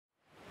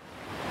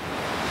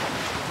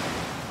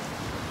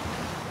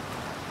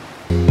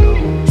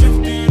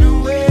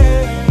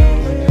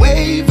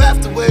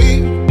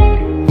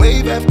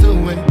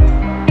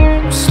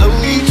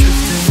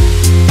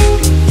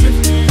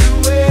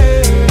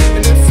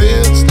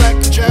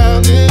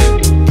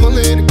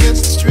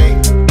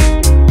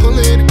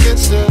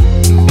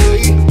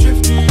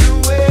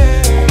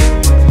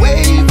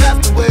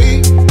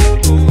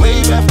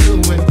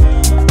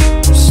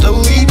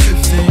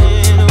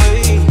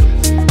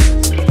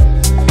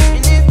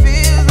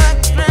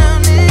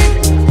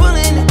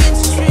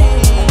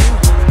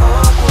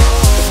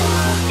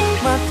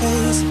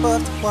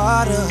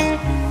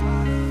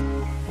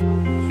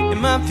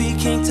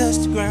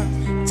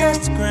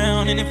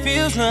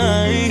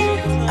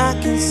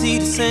can see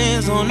the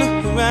sands on the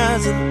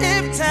horizon.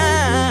 Every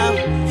time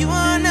you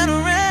are not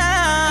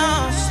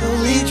around,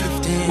 slowly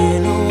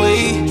drifting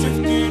away,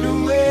 drifting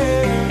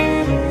away.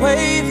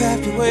 Wave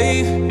after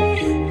wave,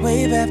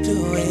 wave after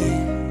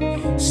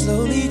wave,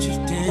 slowly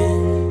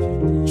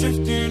drifting,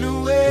 drifting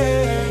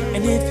away.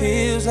 And it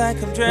feels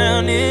like I'm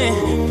drowning,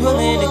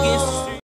 pulling against the